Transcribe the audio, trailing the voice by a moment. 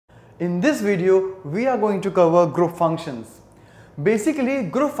In this video, we are going to cover group functions. Basically,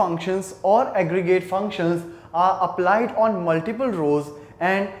 group functions or aggregate functions are applied on multiple rows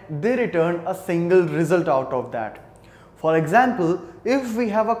and they return a single result out of that. For example, if we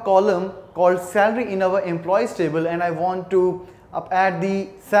have a column called salary in our employees table and I want to add the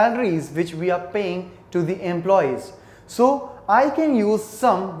salaries which we are paying to the employees. So I can use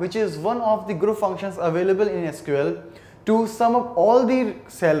sum, which is one of the group functions available in SQL, to sum up all the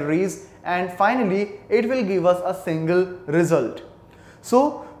salaries, and finally it will give us a single result.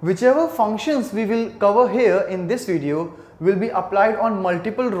 So whichever functions we will cover here in this video will be applied on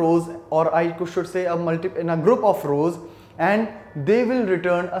multiple rows, or I should say in a group of rows, and they will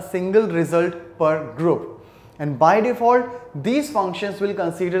return a single result per group. And by default, these functions will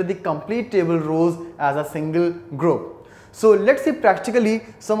consider the complete table rows as a single group. So let's see practically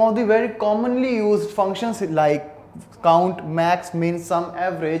some of the very commonly used functions like count, max, min, sum,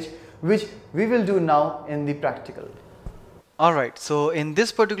 average, which we will do now in the practical. Alright, so in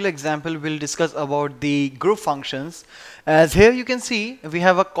this particular example we'll discuss about the group functions. As here you can see we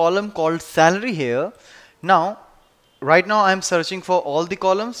have a column called salary here. Now right now I'm searching for all the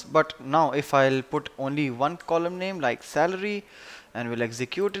columns, but now if I'll put only one column name like salary and we'll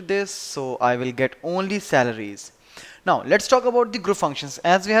execute this, so I will get only salaries. Now let's talk about the group functions.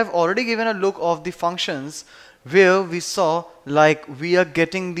 As we have already given a look of the functions where we saw like we are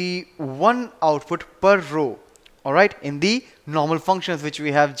getting the one output per row, alright, in the normal functions which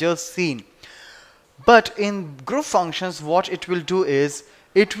we have just seen. But in group functions what it will do is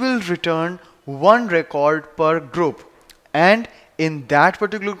it will return one record per group, and in that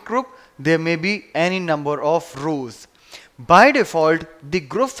particular group there may be any number of rows. By default, the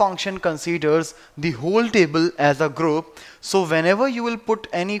group function considers the whole table as a group. So whenever you will put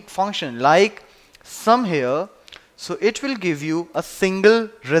any function like sum here, so it will give you a single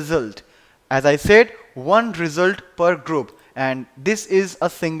result. As I said, one result per group, and this is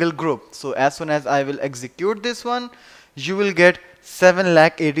a single group. So as soon as I will execute this one, you will get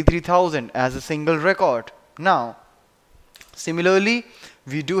 7,83,000 as a single record. Now similarly,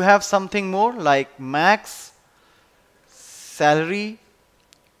 we do have something more like max, salary,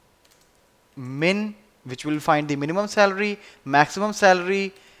 min, which will find the minimum salary, maximum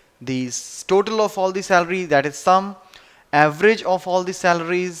salary, the total of all the salary, that is sum, average of all the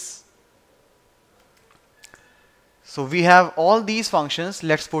salaries. So we have all these functions.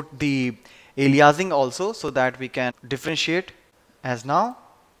 Let's put the aliasing also so that we can differentiate. As now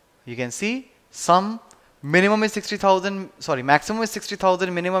you can see sum, minimum is 60,000, sorry, maximum is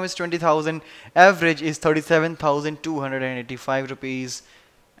 60,000, minimum is 20,000, average is 37,285 rupees,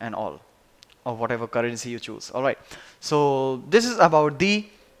 and all, or whatever currency you choose. Alright, so this is about the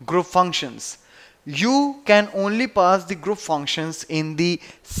group functions. You can only pass the group functions in the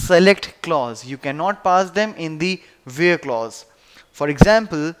select clause. You cannot pass them in the where clause. For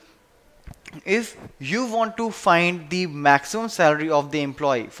example, if you want to find the maximum salary of the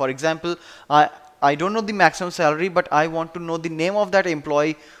employee, for example, I don't know the maximum salary, but I want to know the name of that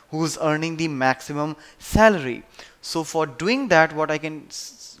employee who's earning the maximum salary. So for doing that, what I can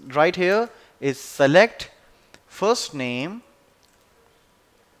write here is select first name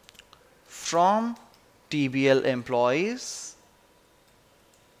from TBL employees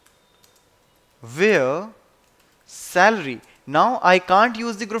where salary. Now I can't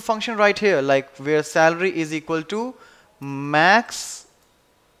use the group function right here, like where salary is equal to max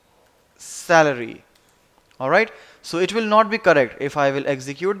salary. Alright, so it will not be correct. If I will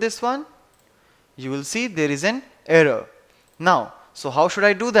execute this one, you will see there is an error. Now, so how should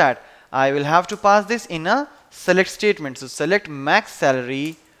I do that? I will have to pass this in a select statement. So select max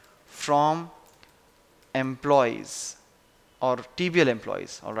salary from employees or TBL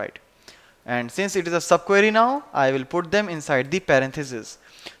employees. Alright, and since it is a subquery now, I will put them inside the parentheses.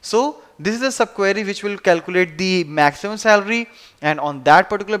 So this is a subquery which will calculate the maximum salary, and on that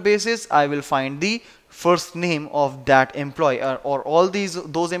particular basis I will find the first name of that employee, or all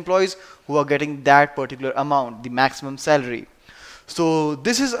those employees who are getting that particular amount, the maximum salary. So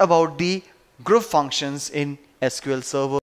this is about the group functions in SQL Server.